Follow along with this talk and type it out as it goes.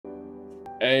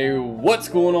Hey, what's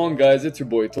going on, guys? It's your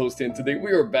boy Toasty, and today we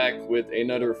are back with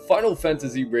another Final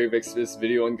Fantasy Brave Exvius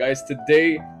video. And guys,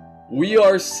 today we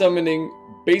are summoning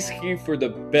basically for the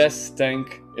best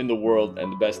tank in the world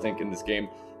and the best tank in this game.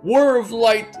 War of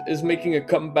Light is making a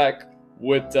comeback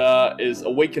with his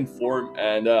awakened form,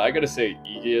 and I gotta say,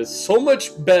 he is so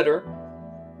much better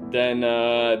than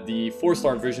the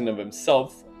 4-star version of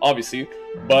himself, obviously.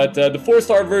 But the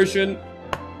 4-star version,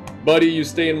 buddy, you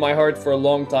stay in my heart for a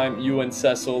long time. You and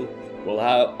Cecil will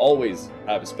always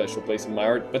have a special place in my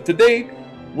heart. But today,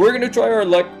 we're gonna try our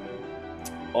luck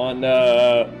on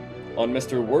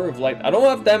Mr. War of Light. I don't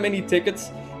have that many tickets,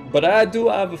 but I do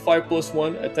have a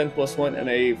 5+1, a 10+1, and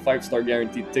a 5-star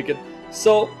guaranteed ticket.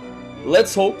 So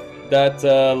let's hope that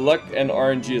luck and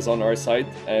RNG is on our side,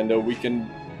 and we can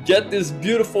get this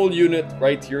beautiful unit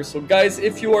right here. So guys,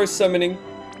 if you are summoning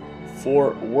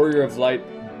for Warrior of Light,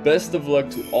 best of luck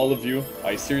to all of you.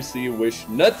 I seriously wish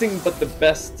nothing but the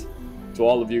best to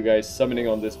all of you guys summoning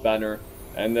on this banner.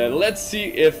 And let's see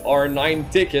if our 9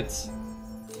 tickets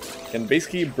can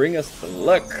basically bring us the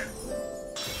luck.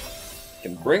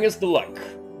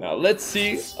 Now let's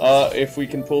see if we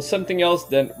can pull something else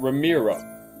than Ramira.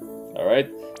 Alright,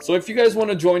 so if you guys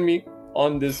want to join me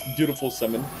on this beautiful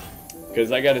summon,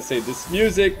 because I gotta say, this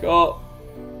music,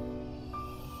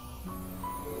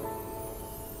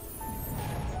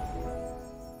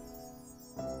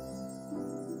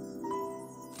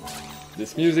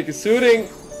 this music is suiting.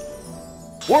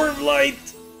 War of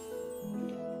Light!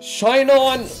 Shine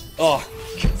on! Oh.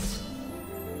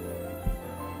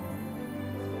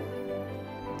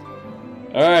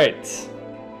 Alright.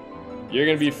 You're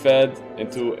gonna be fed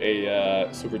into a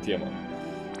Super TMO.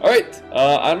 Alright,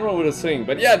 I don't know what it's saying,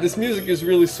 but yeah, this music is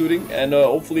really suiting, and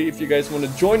hopefully if you guys want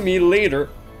to join me later,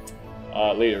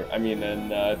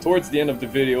 towards the end of the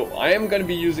video, I am gonna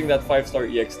be using that 5-star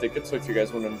EX ticket, so if you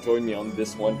guys want to join me on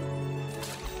this one,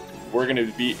 we're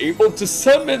gonna be able to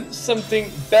summon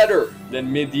something better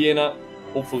than Medina,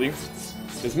 hopefully.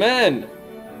 Because man,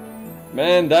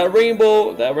 that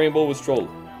rainbow was trolled.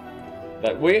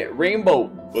 That rainbow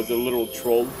was a little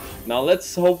troll. Now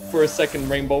let's hope for a second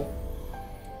rainbow.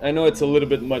 I know it's a little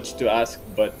bit much to ask,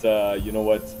 but you know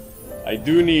what? I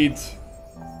do need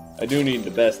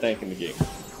the best tank in the game,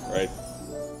 right?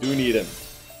 Do need him.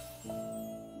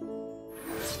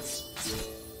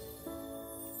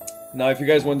 Now, if you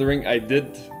guys wondering, I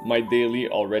did my daily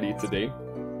already today,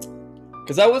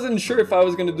 because I wasn't sure if I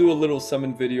was going to do a little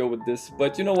summon video with this,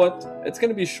 but you know what? It's going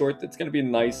to be short, it's going to be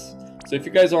nice. So if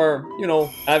you guys are, you know,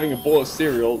 having a bowl of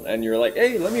cereal and you're like,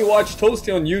 hey, let me watch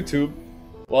Toasty on YouTube,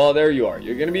 well, there you are.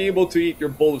 You're going to be able to eat your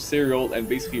bowl of cereal and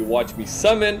basically watch me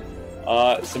summon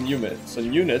some units,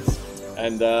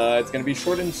 and it's going to be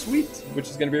short and sweet, which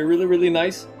is going to be really, really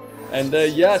nice. And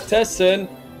yeah, Tessin,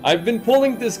 I've been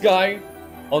pulling this guy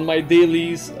on my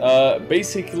dailies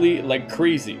basically like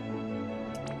crazy,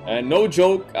 and no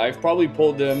joke, I've probably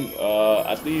pulled him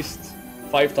at least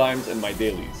 5 times in my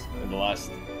dailies in the last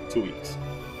 2 weeks.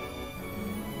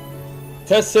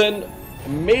 Tessin,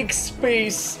 make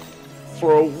space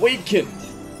for Awakened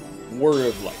Warrior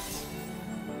of Light.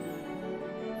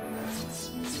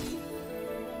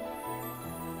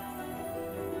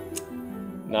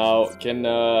 Now, can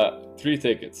 3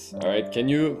 tickets. Alright, can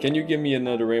you give me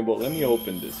another rainbow? Let me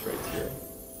open this right here.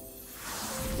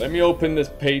 Let me open this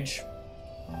page.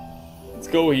 Let's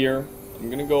go here. I'm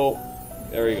gonna go.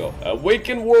 There we go.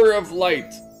 Awakened Warrior of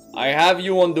Light. I have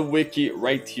you on the wiki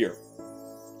right here.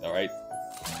 Alright.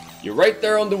 You're right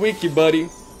there on the wiki, buddy.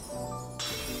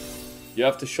 You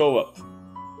have to show up.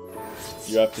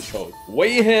 You have to show up.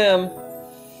 Wayham.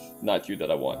 Not you that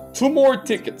I want. 2 more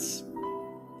tickets.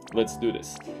 Let's do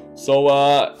this. So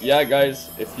yeah, guys,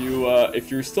 if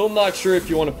you're still not sure if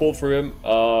you want to pull for him,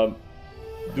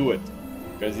 do it,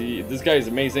 because this guy is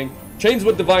amazing. Chains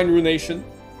with Divine Runation,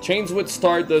 chains with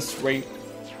Stardust Ray.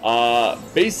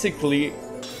 Basically,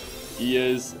 he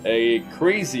is a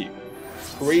crazy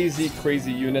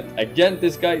unit. Again,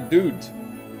 this guy, dude.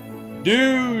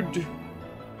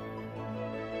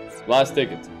 Last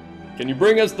ticket. Can you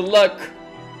bring us the luck?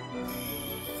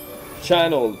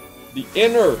 Channel the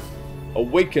inner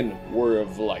Awakened Warrior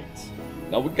of Light.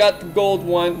 Now we got the gold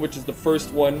one, which is the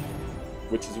first one,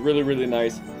 which is really, really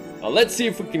nice. Now let's see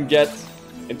if we can get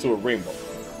into a rainbow.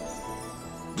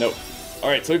 No.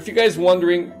 Alright, so if you guys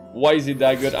wondering why is he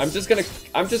that good, I'm just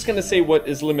gonna say what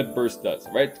his limit burst does,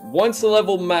 right? Once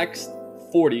level maxed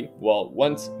 40, well,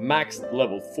 once maxed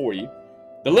level 40,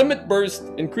 the limit burst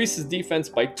increases defense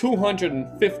by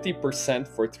 250%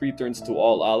 for 3 turns to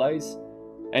all allies,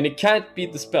 and it can't be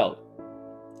dispelled,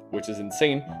 which is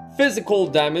insane. Physical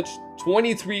damage,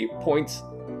 23 points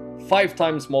 5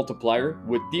 times multiplier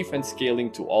with defense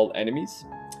scaling to all enemies,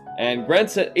 and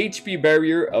grants an HP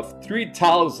barrier of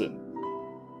 3000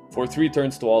 for 3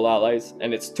 turns to all allies,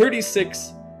 and it's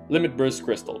 36 limit burst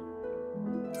crystal.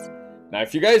 Now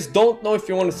if you guys don't know if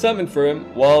you want to summon for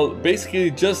him, well,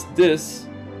 basically just this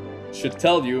should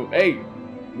tell you, hey,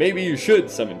 maybe you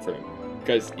should summon for him,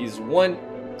 because he's one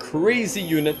crazy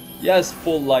unit. He has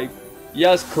full life, he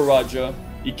has Karaja,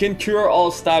 he can cure all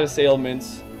status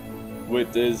ailments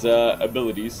with his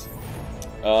abilities.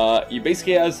 He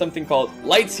basically has something called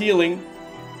Light's Healing,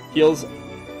 heals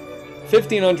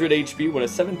 1500 HP with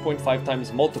a 7.5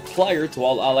 times multiplier to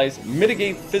all allies,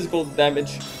 mitigate physical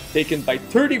damage taken by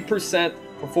 30%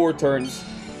 for 4 turns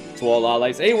to all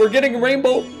allies. Hey, we're getting a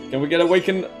rainbow! Can we get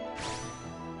Awaken?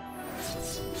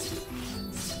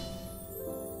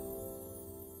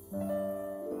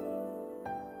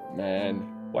 Man,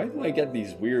 why do I get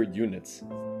these weird units?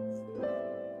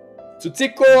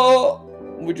 Tsutiko,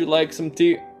 would you like some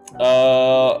tea?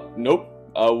 Nope.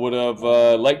 I would have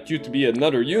liked you to be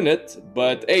another unit,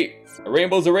 but hey, a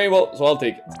rainbow's a rainbow, so I'll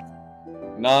take it.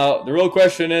 Now, the real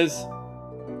question is,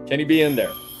 can he be in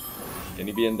there? Can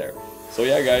he be in there? So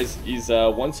yeah, guys, he's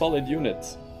one solid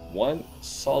unit. One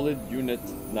solid unit.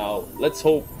 Now, let's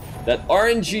hope that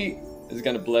RNG is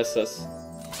gonna bless us,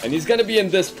 and he's gonna be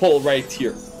in this poll right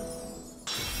here.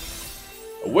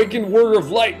 Awakened Warrior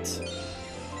of Light.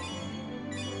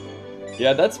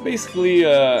 Yeah, that's basically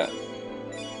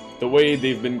the way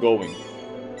they've been going.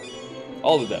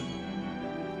 All of them.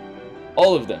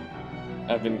 All of them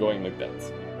have been going like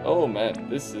that. Oh man,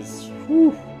 this is...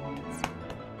 whew.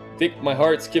 I think my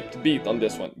heart skipped a beat on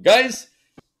this one. Guys,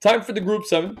 time for the Group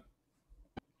 7.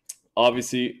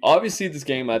 Obviously this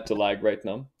game had to lag right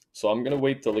now. So I'm gonna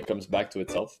wait till it comes back to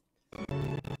itself.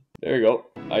 There you go.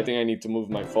 I think I need to move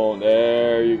my phone.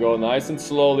 There you go. Nice and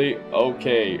slowly.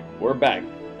 Okay, we're back.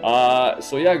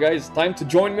 So yeah, guys, time to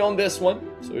join me on this one.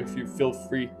 So if you feel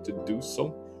free to do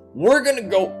so, we're gonna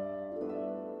go.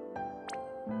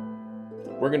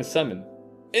 We're gonna summon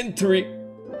in 3.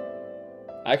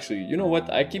 Actually, you know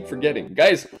what? I keep forgetting.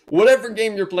 Guys, whatever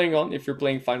game you're playing on, if you're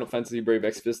playing Final Fantasy Brave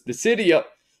Exvius, Dissidia,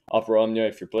 Opera Omnia,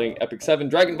 if you're playing Epic 7,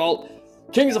 Dragon Ball,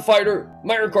 Kings of Fighter,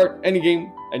 Mario Kart, any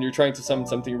game, and you're trying to summon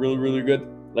something really, really good,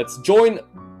 let's join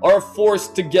our force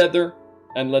together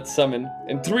and let's summon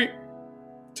in 3,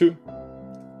 2,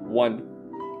 1.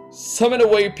 Summon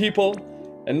away, people,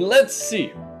 and let's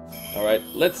see. Alright,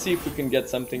 let's see if we can get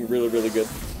something really, really good.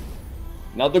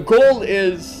 Now, the goal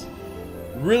is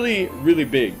really, really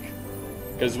big,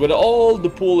 because with all the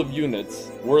pool of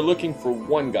units, we're looking for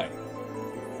one guy.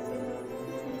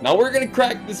 Now, we're gonna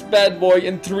crack this bad boy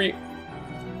in 3,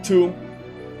 2,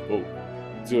 oh,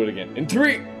 let's do it again. In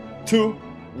 3, 2,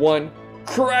 1,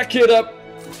 crack it up.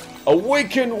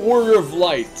 Awakened Warrior of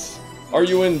Light. Are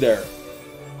you in there?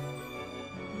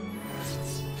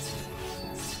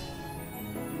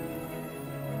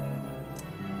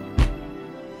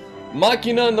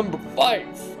 Machina number 5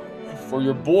 for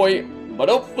your boy, but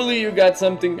hopefully you got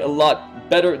something a lot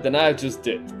better than I just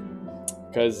did,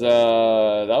 because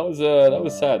that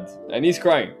was sad, and he's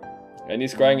crying,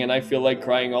 and I feel like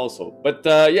crying also. But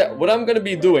yeah, what I'm gonna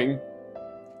be doing,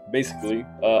 basically,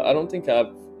 I don't think I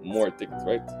have more tickets,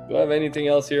 right? Do I have anything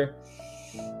else here?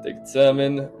 Ticket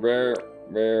summon, rare.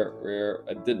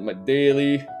 I did my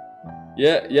daily.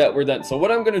 Yeah, we're done. So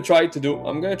what I'm gonna try to do,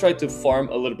 I'm gonna try to farm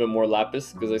a little bit more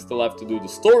lapis, because I still have to do the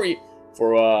story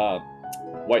for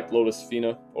White Lotus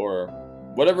Fina, or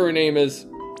whatever her name is,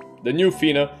 the new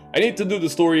Fina. I need to do the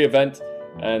story event,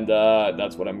 and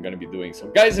that's what I'm gonna be doing. So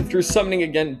guys, if you're summoning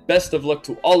again, best of luck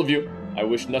to all of you. I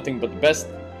wish nothing but the best.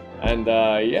 And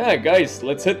yeah, guys,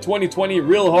 let's hit 2020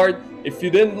 real hard. If you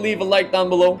didn't leave a like down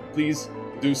below, please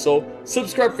do so.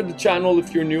 Subscribe for the channel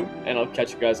if you're new, and I'll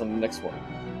catch you guys on the next one.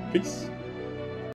 Peace.